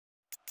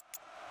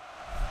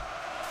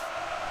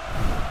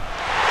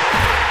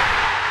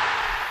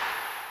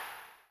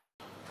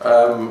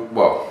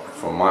Well,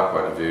 from my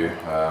point of view,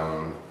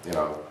 you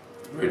know,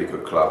 really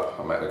good club.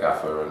 I met the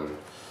gaffer, and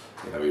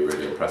you know, he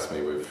really impressed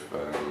me with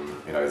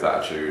you know, his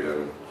attitude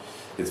and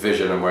his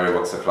vision and where he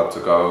wants the club to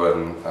go,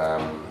 and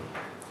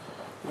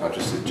you know,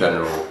 just his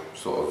general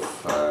sort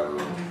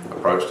of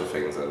approach to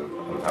things,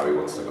 and how he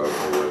wants to go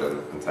forward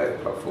and take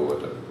the club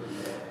forward, and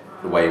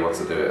the way he wants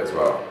to do it as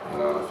well. You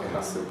know, I think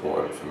that's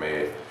important for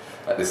me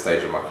at this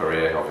stage of my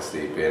career.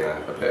 Obviously, being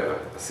a bit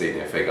of a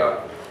senior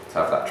figure, to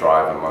have that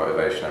drive and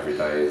motivation every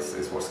day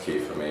is what's key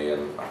for me,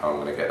 and I'm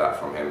going to get that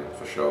from him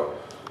for sure.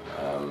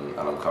 And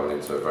I'm coming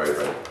into a very,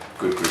 very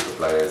good group of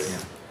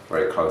players,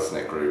 very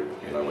close-knit group,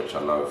 you know, which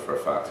I know for a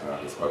fact. You know,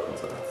 I've spoken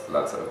to the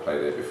lads that have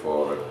played here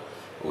before, and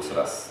also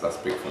that's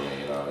big for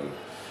me, you know. And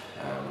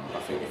I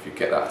think if you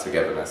get that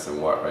togetherness and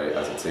work rate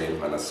as a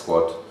team and a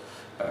squad,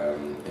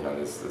 you know,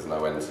 there's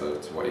no end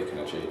to what you can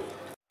achieve.